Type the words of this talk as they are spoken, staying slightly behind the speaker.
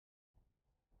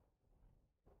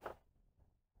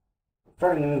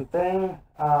starting a new thing.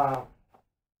 I'm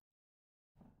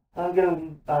gonna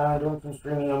be doing some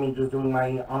streaming on me, just doing my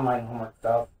online homework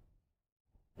stuff.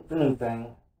 It's a new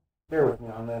thing. Bear with me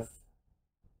on this.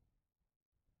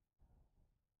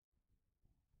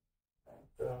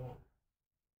 So,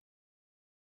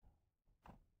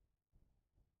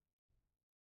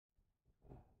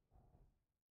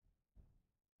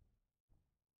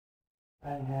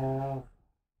 I have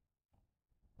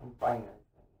some binary.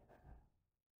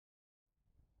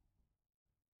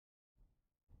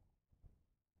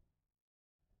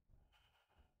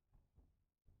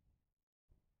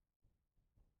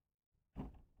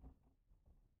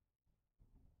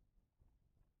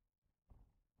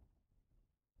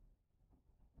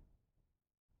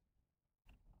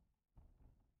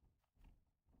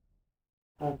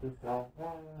 Okay, so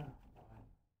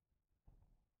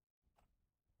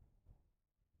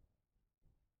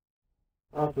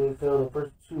okay, so the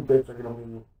first two bits are gonna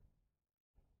be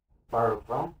borrowed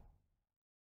from,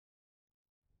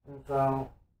 and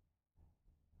so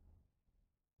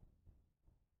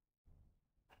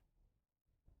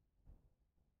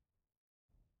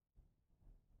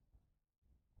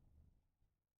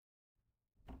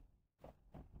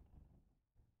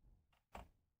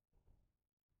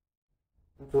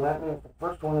that means the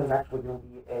first one is actually gonna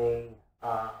be a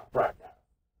broadcast.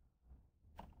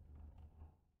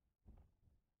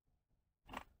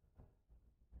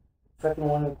 Second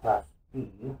one is class B,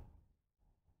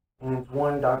 and it's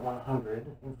 1.100.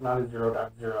 It's not a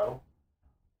 0.0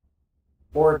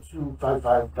 or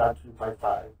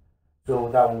 255.255. So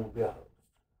that one will be a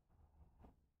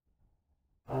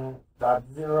host. Dot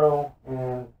zero,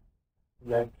 and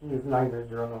the IP is neither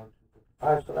 0 nor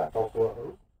 255, so that's also a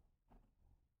host.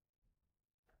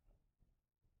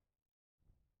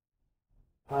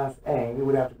 Class A, it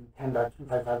would have to be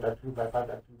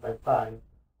 10.255.255.255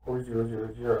 or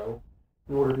 000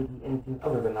 in order to be anything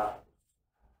other than a host.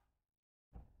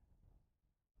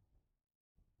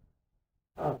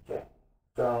 Okay,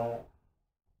 so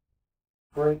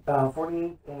 48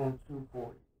 and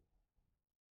 240.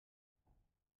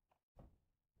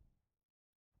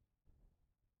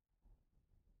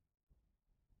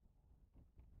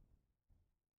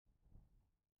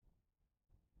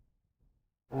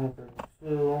 And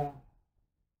 32.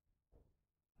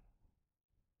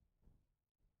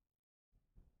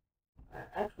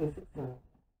 Actually, 16.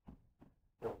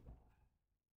 No.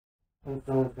 And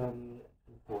so it's going to be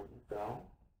 240. So.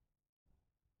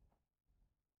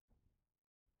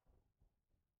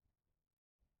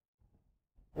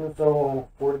 And so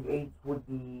 48 would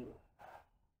be.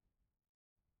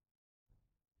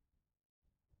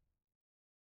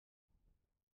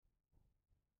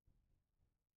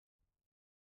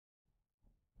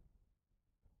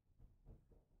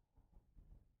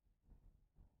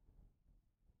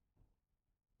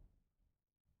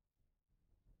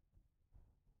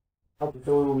 Okay,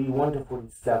 so it would be 1 to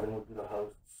 47 would be the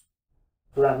hosts.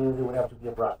 So that means it would have to be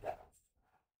a broadcast.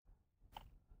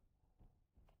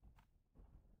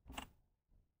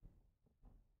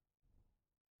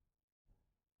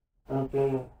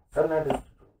 Okay, subnet is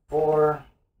 224.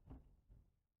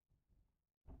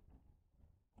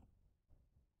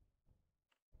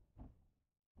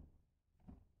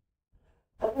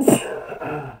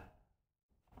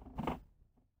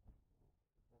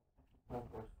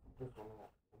 Of course, this one has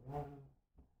to be 1.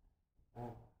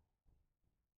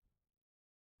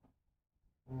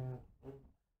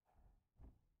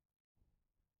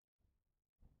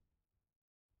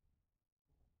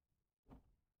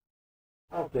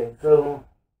 Okay, so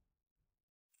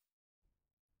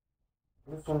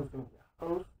this one's going to be a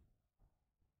host.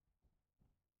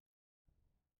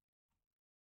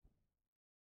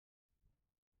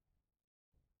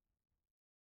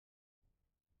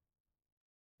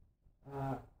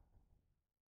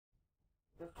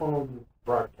 This one will be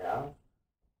broadcast.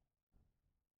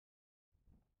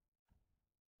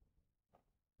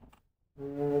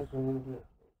 And this one will be.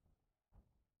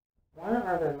 Why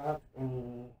are there not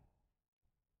any?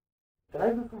 Did I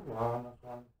do something wrong on this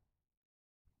one?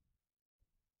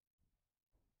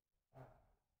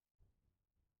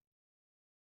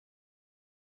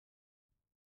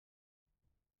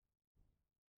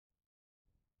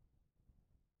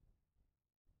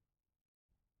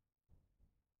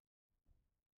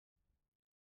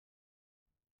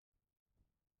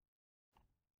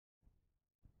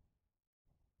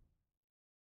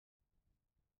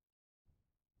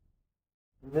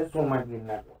 This one might be a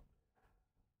network.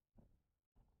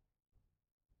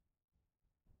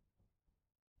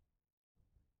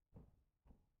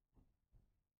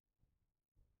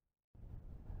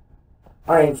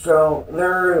 Alright, so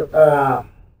there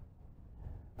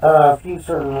a few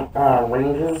certain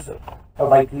ranges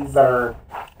of IPs that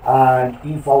are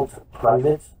default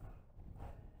private.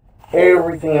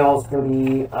 Everything else can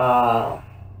be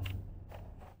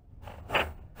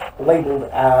labeled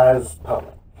as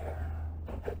public.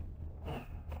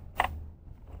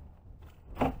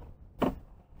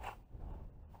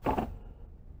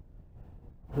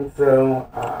 And so,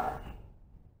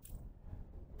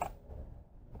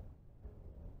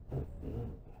 let's see.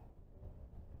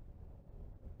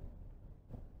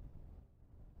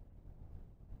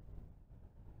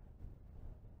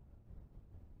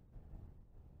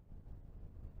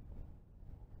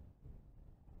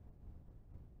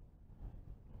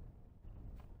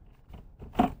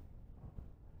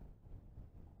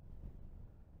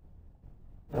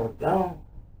 There we go.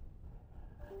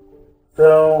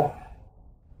 So,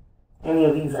 any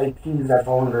of these IPs that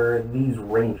fall under these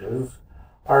ranges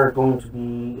are going to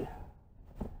be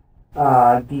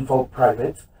default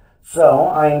private. So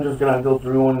I am just going to go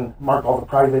through and mark all the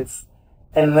privates,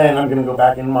 and then I'm going to go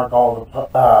back and mark all the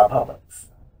publics.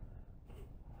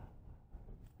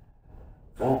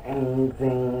 So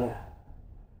anything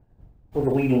with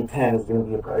a leading 10 is going to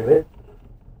be a private.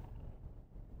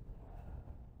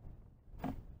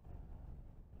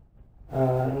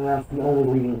 And that's the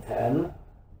only leading 10.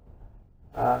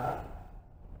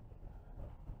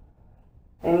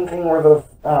 Anything where the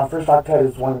first octet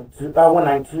is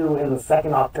 192 and the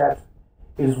second octet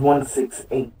is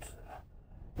 168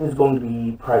 is going to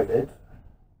be private.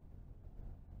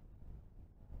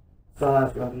 So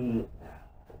that's going to be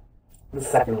the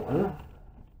second one.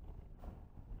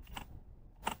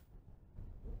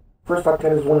 First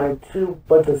octet is 192,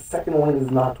 but the second one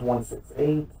is not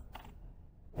 168.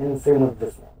 And same with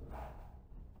this one.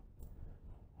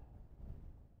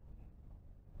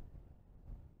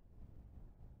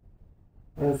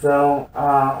 And so,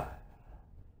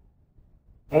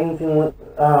 anything with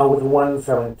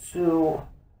 172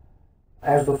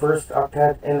 as the first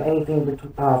octet, and anything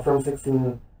between, from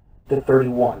 16 to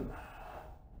 31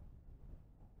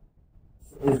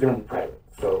 is going to be private.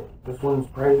 So, this one's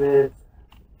private,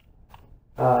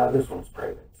 this one's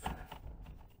private.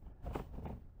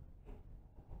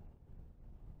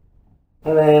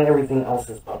 And then everything else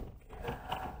is public.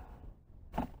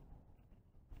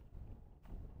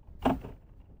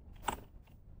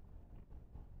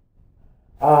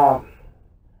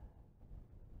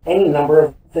 Any number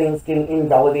of things can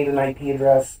invalidate an IP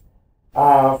address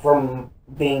from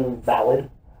being valid.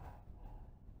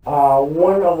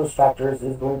 One of those factors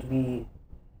is going to be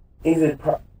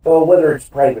whether it's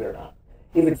private or not.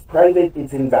 If it's private,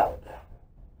 it's invalid.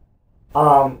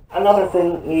 Another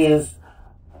thing is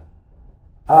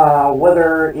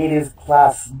whether it is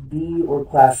Class D or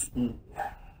Class E.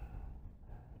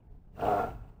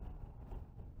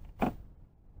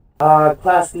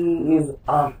 Class D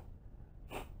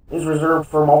is reserved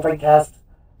for multicast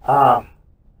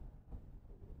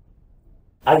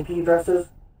IP addresses.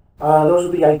 Those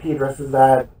are the IP addresses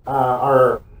that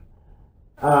are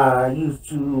used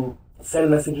to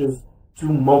send messages to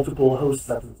multiple hosts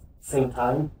at the same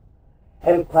time.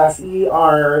 And Class E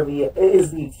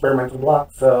is the experimental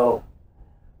block, so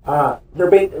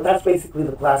that's basically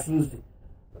the class used.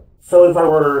 So if I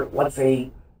were, let's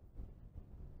say,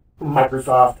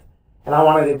 Microsoft, and I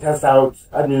wanted to test out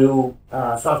a new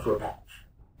software patch,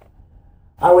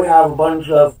 I would have a bunch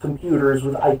of computers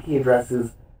with IP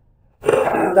addresses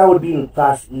that would be in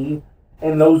Class E,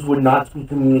 and those would not be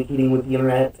communicating with the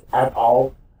internet at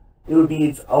all. It would be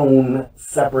its own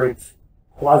separate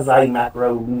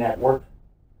quasi-macro network.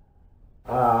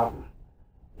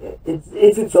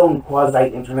 It's its own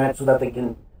quasi-internet so that they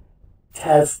can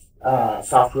test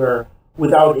software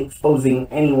without exposing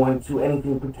anyone to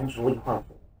anything potentially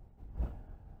harmful.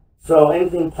 So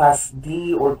anything Class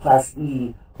D or Class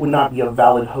E would not be a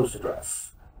valid host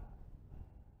address.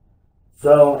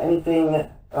 So anything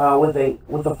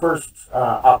with the first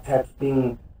octet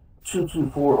being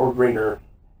 224 or greater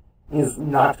is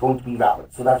not going to be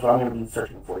valid. So that's what I'm going to be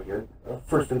searching for here,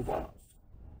 first and foremost.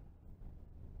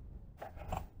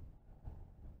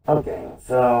 Okay,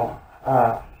 so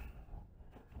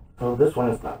this one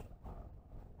is not.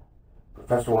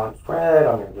 Professor wants red,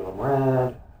 I'm going to give him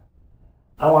red.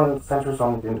 I want center, so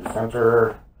I'm going to do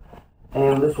center.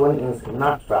 And this one is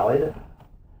not valid,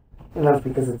 and that's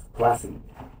because it's Class E.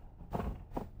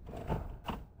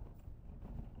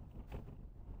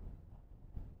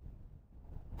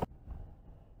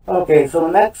 Okay, so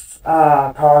the next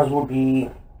cause would be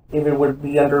if it would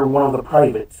be under one of the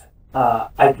private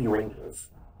IP ranges.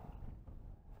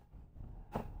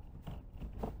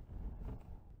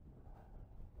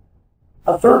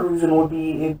 A third reason would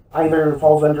be it either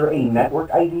falls under a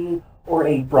network ID or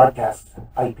a broadcast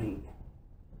IP.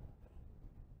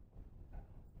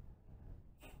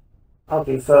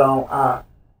 Okay, so I'm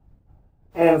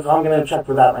going to check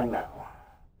for that right now.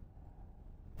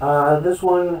 This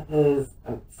one is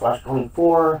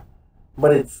 /24,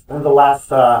 but it's the last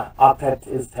octet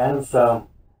is 10, so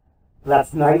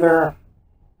that's neither.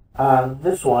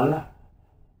 This one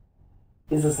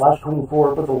is a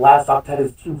 /24, but the last octet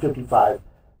is 255.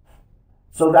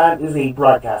 So that is a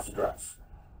broadcast address.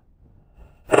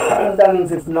 That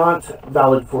means it's not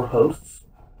valid for hosts.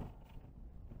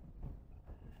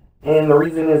 And the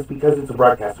reason is because it's a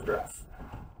broadcast address.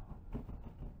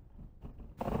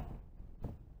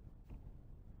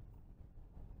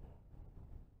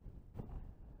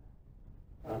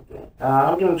 Okay,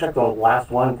 I'm going to check the last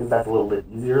one because that's a little bit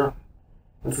easier.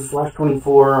 This is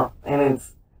 /24, and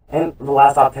the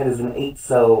last octet is an 8,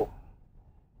 so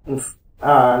it's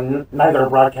neither a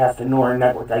broadcast nor a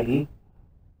network ID.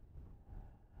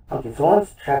 Okay, so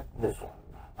let's check this one.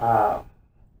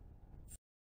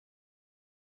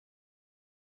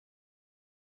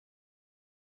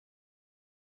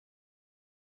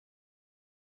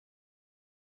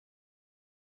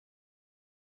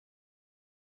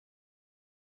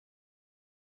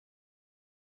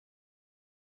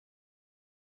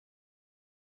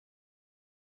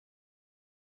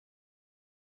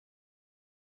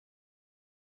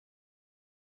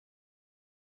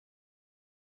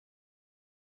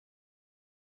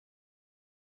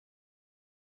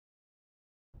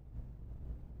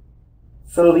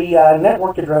 So the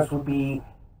network address would be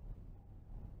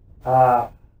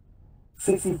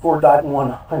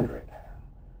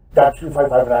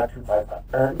 64.100.255.255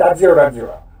 or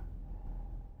 .0.0.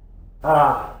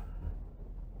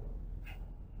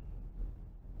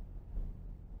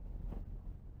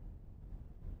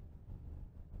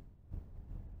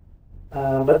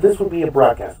 But this would be a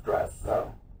broadcast address,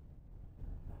 so.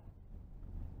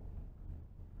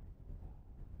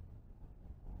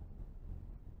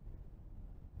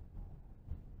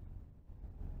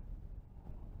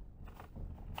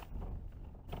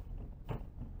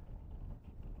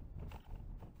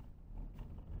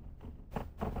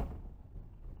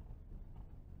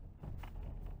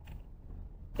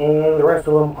 And the rest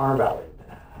of them are valid.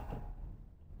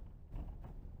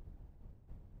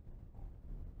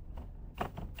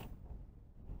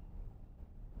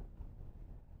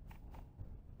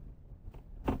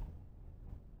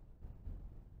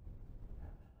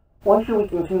 Why should we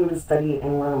continue to study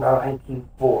and learn about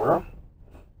IPv4?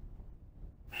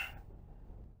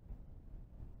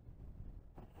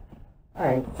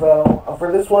 Alright, so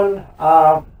for this one,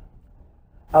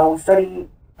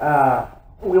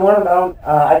 we learn about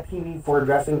IPv4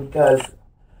 addressing because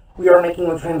we are making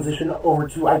a transition over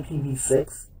to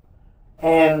IPv6,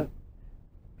 and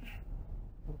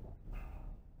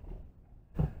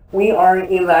we are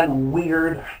in that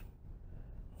weird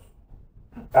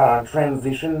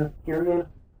transition period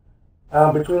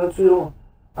between the two,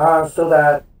 so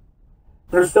that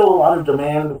there's still a lot of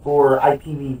demand for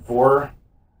IPv4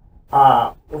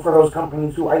 for those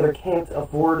companies who either can't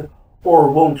afford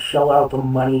or won't shell out the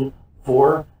money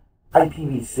for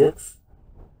IPv6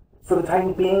 for the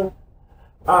time being.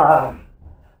 But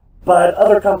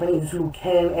other companies who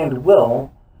can and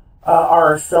will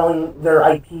are selling their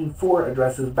IP4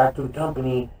 addresses back to the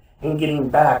company and getting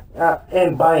back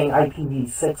and buying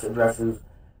IPv6 addresses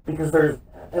because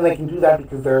they can do that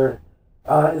because there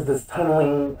is this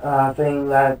tunneling thing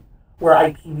where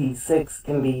IPv6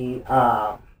 can be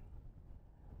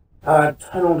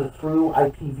tunneled through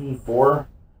IPv4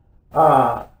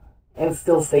 and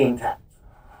still stay intact.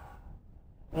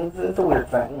 It's a weird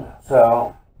thing.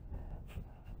 So.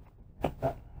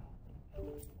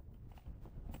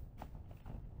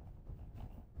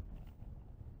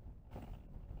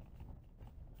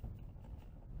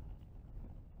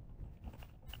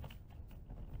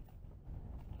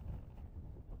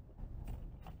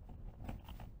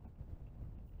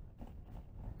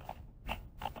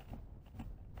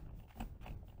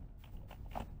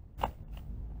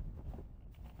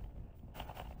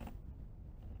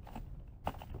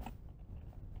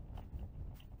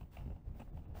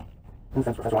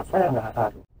 Since Professor wants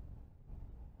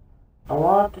a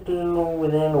lot to do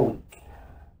within a week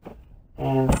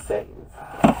and save.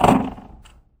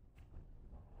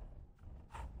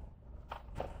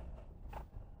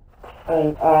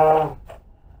 And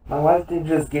my wife did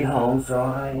just get home, so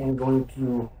I am going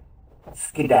to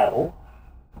skedaddle.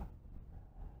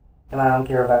 And I don't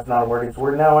care if that's not a word, it's a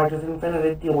word now. I just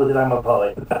invented deal with it. I'm a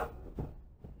poet.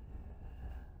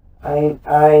 I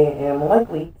am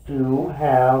likely to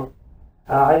have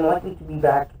I'm likely to be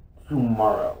back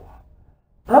tomorrow.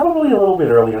 Probably a little bit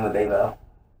earlier in the day, though.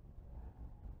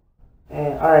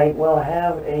 And, alright, well,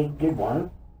 have a good one.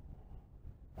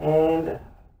 And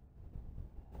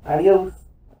adios.